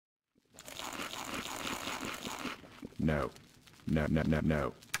No. No, no, no,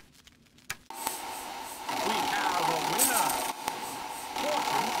 no. We have a winner!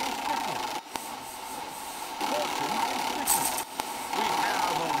 Fortune is fickle. Fortune is fickle. We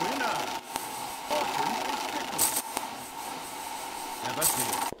have a winner! Fortune is fickle. Never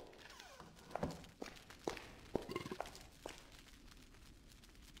fear.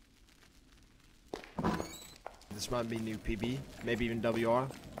 This might be new PB, maybe even WR.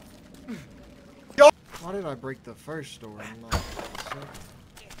 Why did I break the first door? I'm not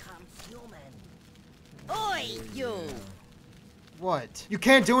Here comes human. Oi, you! What? You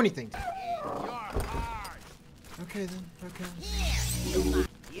can't do anything. You're hard. Okay then, okay. Here, Imma.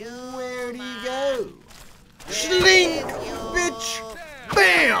 Where'd he go? Slink, bitch!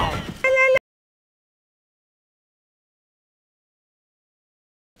 Bam!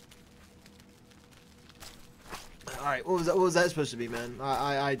 Alright, what was that supposed to be, man?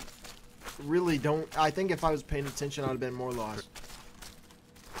 I really don't. I think if I was paying attention, I'd have been more lost.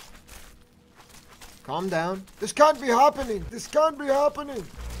 Calm down. This can't be happening. This can't be happening.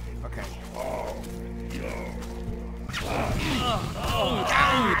 Okay.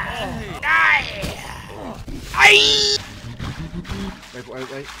 Wait.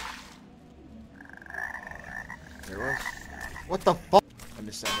 There it was. What the fuck? I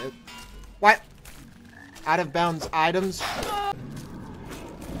missed that hit. What? Out of bounds items?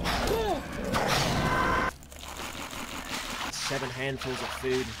 Seven handfuls of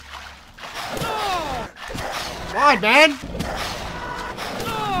food. Come on, man!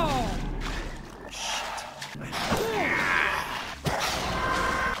 Shit.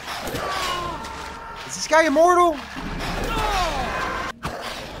 Is this guy immortal?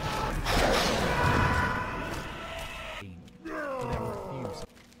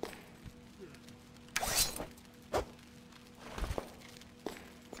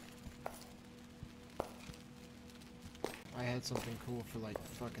 I had something cool for like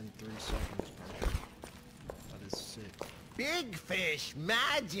fucking 3 seconds, bro. That is sick. Big fish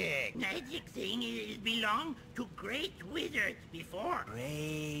magic! Magic thing is belong to great wizards before.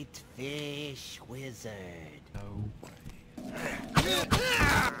 Great fish wizard. No way.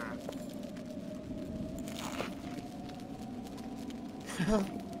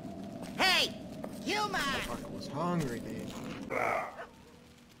 Hey! Human! I was hungry, dude.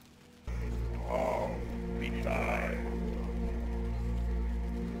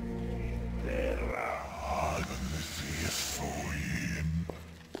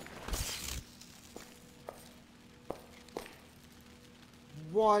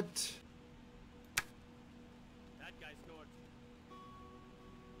 What? That guy snored.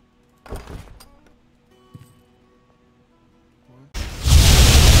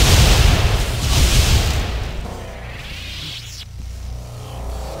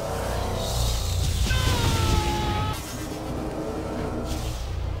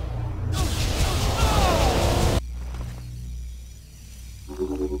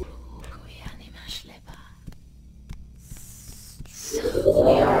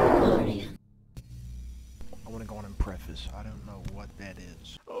 I want to go on and preface. I don't know what that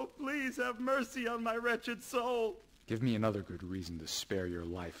is. Oh, please have mercy on my wretched soul. Give me another good reason to spare your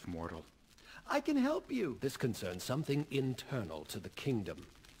life, mortal. I can help you. This concerns something internal to the kingdom.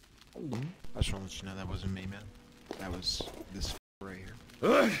 I just want to let you know that wasn't me, man. That was this right here.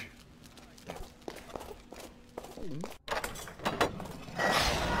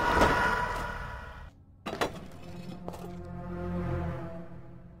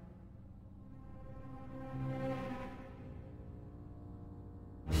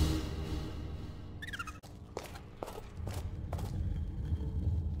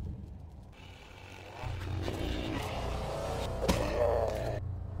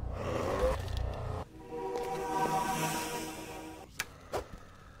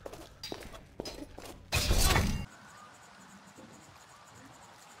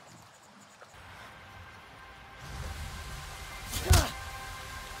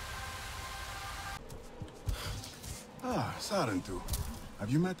 Ah, Sarentu. Have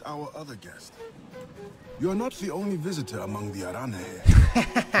you met our other guest? You're not the only visitor among the Arane.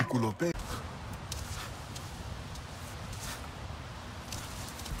 Kulope.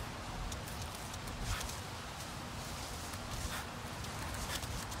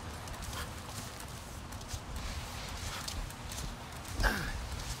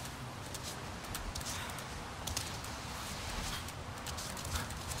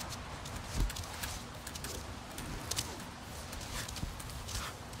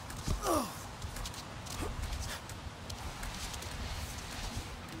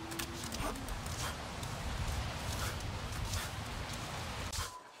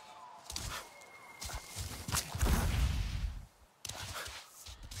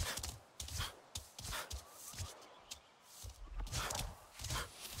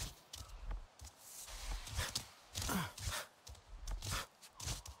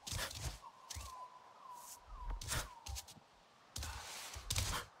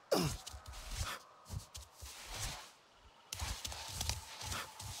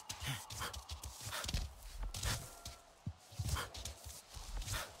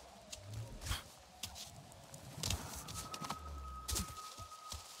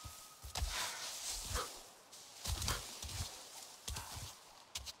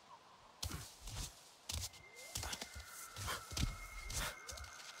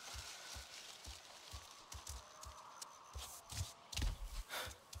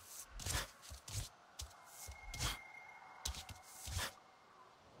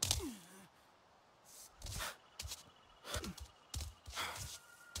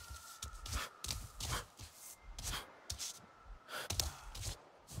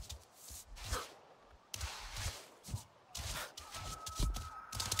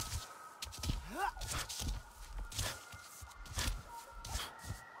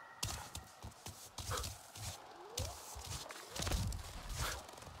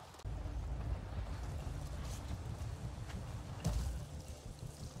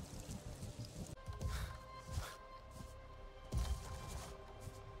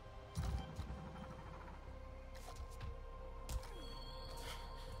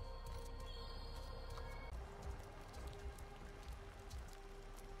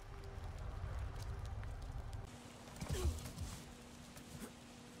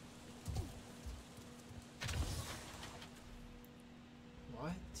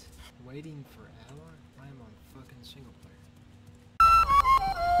 Waiting for hour? I am on fucking single player.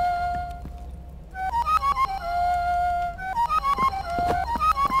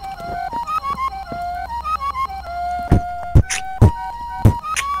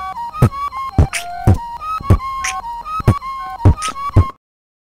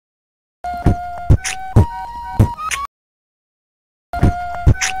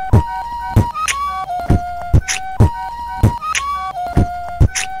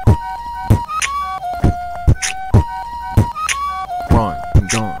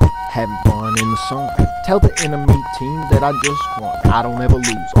 Having fun in the sun. Tell the enemy team that I just won. I don't ever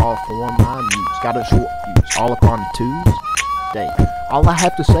lose, all for my muse. Got a short fuse, all upon the Tuesday. All I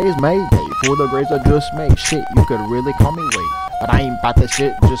have to say is Mayday for the grades I just made. Shit, you could really call me Wade, but I ain't about that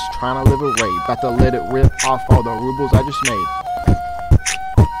shit, just trying to live a rave. About to let it rip off all the rubles I just made.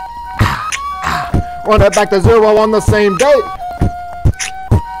 Run it back to zero on the same day.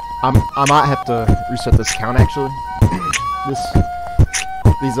 I might have to reset this account actually.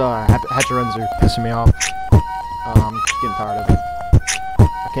 These hatchet runs are pissing me off. I'm getting tired of it.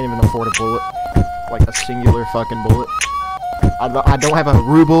 I can't even afford a bullet. Like a singular fucking bullet. I don't have a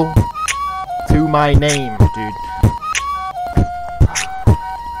ruble to my name, dude.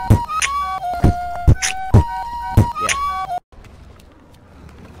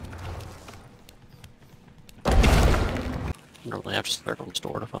 Normally I have to circle the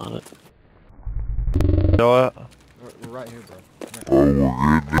store to find it. We're right here, bro.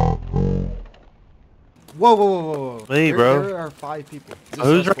 Whoa. Me, bro. There are 5 people.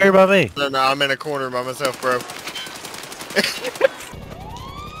 Who's right here by me? No, I'm in a corner by myself, bro.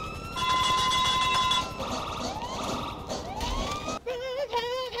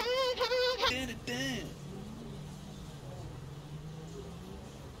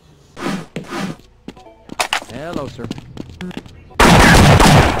 Hello, sir.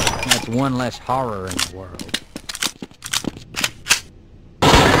 That's one less horror in the world.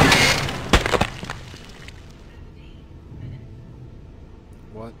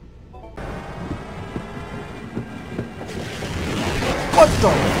 What? What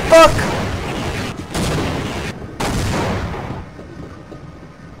the fuck?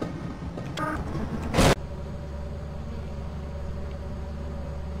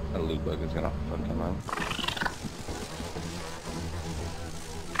 That loot bug is gonna fucking come out.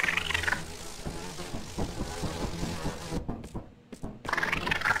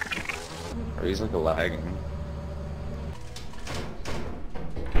 Or he's like lagging.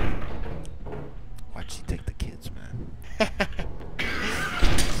 Why'd she take the kids, man?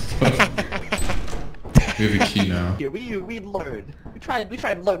 We have a key now. Here, we learn. We try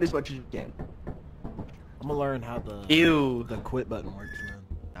to learn as much as we can. I'm gonna learn how the quit button works, man.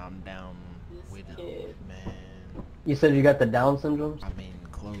 I'm down with it, man. You said you got the Down syndrome? I mean,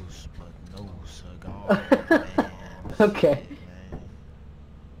 close, but no cigar, man. Okay.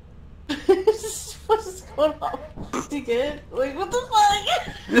 What's going on? Is he good? Like, what the fuck?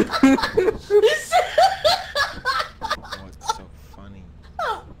 What's so funny?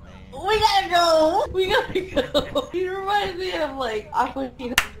 Oh, we gotta go! We gotta go! He reminds me of, like, Aqua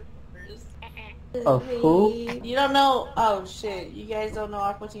Teen Hunger Force. Of who? You don't know? Oh shit, you guys don't know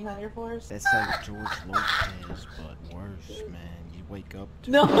Aqua Teen Hunger Force? That's like George Lopez, but worse, man. You wake up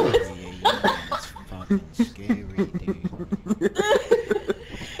to No, 3 a.m. It's fucking scary, dude.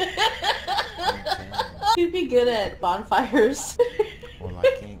 You'd be good at bonfires. Well,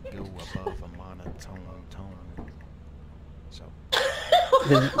 I can't go above a monotone tone. So.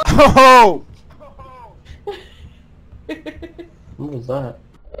 Oh! What was that?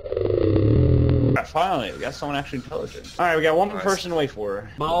 Finally, we got someone actually intelligent. Alright, we got one more person to wait for.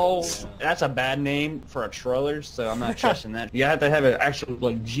 Bo, that's a bad name for a troller, so I'm not trusting that. You have to have an actual,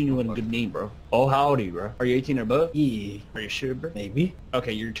 like, genuine good name, bro. Oh, howdy, bro. Are you 18 or above? Yeah. Are you sure, bro? Maybe.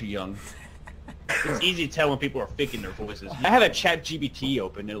 Okay, you're too young. It's easy to tell when people are faking their voices. I have a chat GBT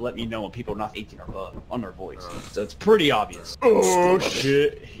open to let me know when people are not 18 or above on their voice. So it's pretty obvious. Oh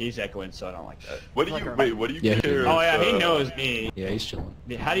shit, he's echoing, so I don't like that. What do you wait? What do you care? Oh yeah, he knows me. Yeah, he's chilling.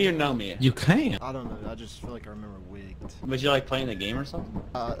 How do you know me? You can. I don't know. I just feel like I remember wigged. Was you like playing the game or something?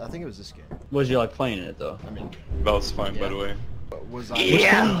 I think it was this game. Was you like playing it though? I mean, that was fine, by the way. Was I?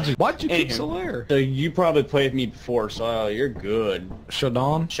 Yeah. Why'd you keep Anywho, Solaire? So you probably played with me before, so you're good.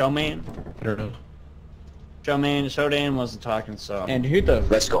 Shodan? Showman? I don't know. Showman, Shodan wasn't talking, so. And who the?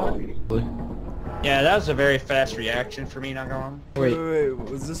 Let's go. Yeah, that was a very fast reaction for me, not going. Wait,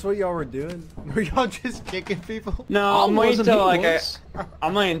 was this what y'all were doing? Were y'all just kicking people? No, I'm waiting until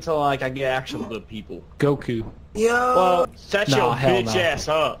I'm waiting until like I get actual good people. Goku. Yo. Well, set your hell bitch no. ass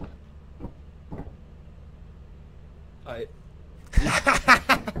up. I.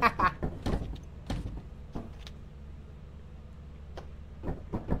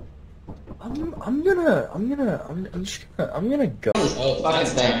 I'm gonna go. Oh, fucking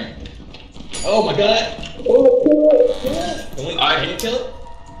thing. Oh my god. Can we kill it?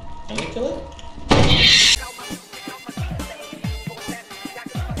 Can we kill it?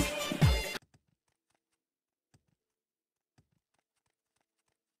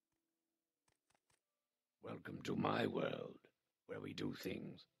 Welcome to my world, where we do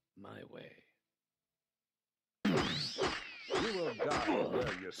things my way. You will die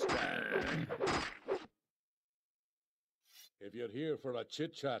where you stand. If you're here for a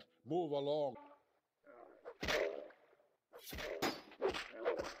chit-chat, move along.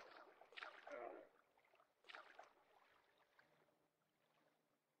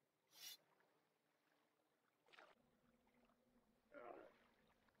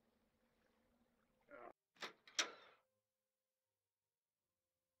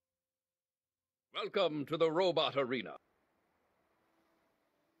 Welcome to the robot arena.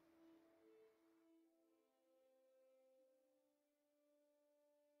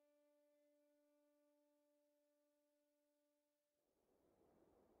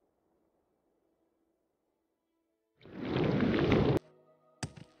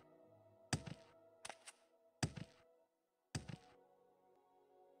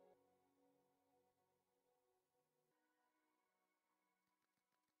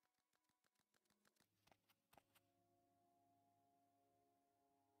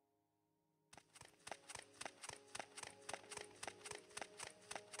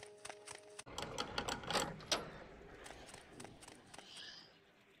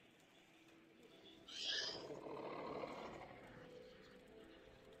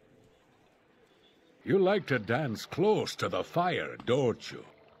 You like to dance close to the fire, don't you?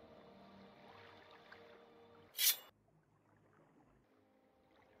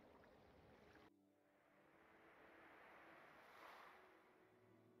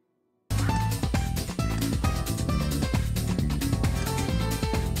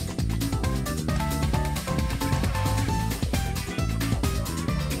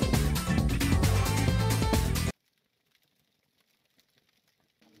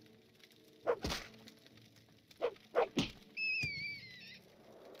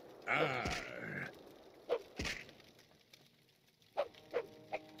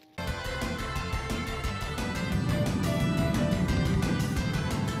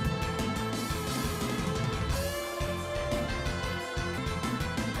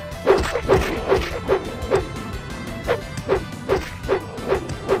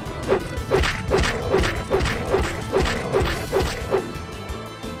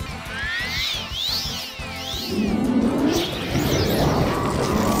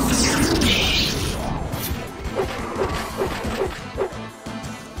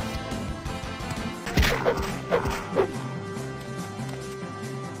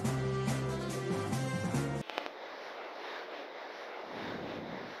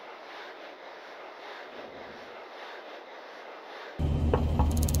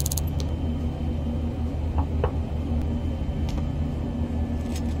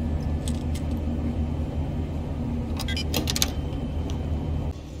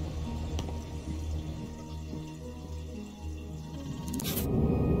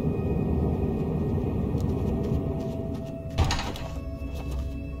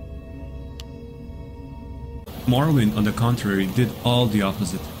 Morrowind, on the contrary, did all the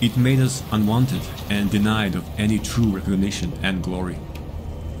opposite. It made us unwanted and denied of any true recognition and glory.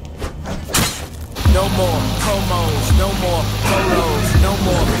 No more promos, no more polos, no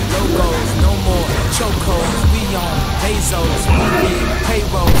more logos, no more chocos. We on Bezos, we need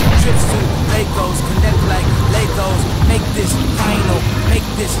payroll, trips to Legos, connect like Legos. Make this final, make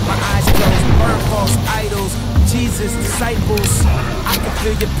this my eyes closed. Burn false idols, Jesus disciples. I can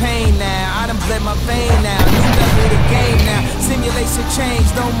feel your pain now. I done bled my vein now. New level the game now. Simulation change,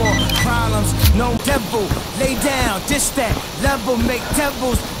 no more problems, no devil. Lay down, dish that level, make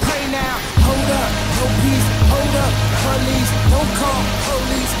devils. Pray now, hold up, no peace, hold up, police, don't call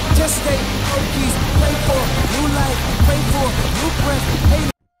police, just stay focused, pray for new life, pray for new breath,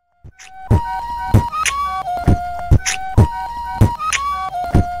 hey.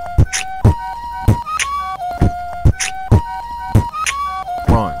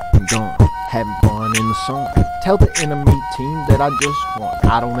 Run and gun, having fun in the sun. Tell the enemy team that I just won.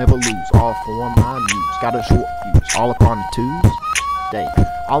 I don't ever lose, all for my muse. Got a short fuse, all upon the Tuesday.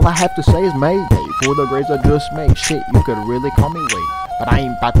 All I have to say is Mayday for the grades I just made. Shit, you could really call me Wade, but I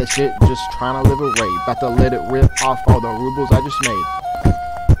ain't about that shit, just trying to live a rave. About to let it rip off all the rubles I just made.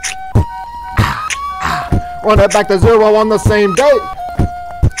 Run that back to zero on the same day.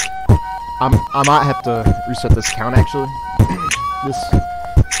 I might have to reset this count actually.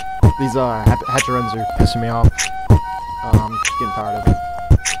 These hatchet runs are pissing me off. I'm getting tired of it.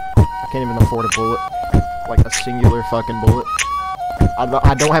 I can't even afford a bullet. Like a singular fucking bullet.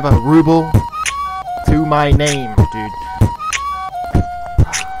 I don't have a ruble to my name, dude.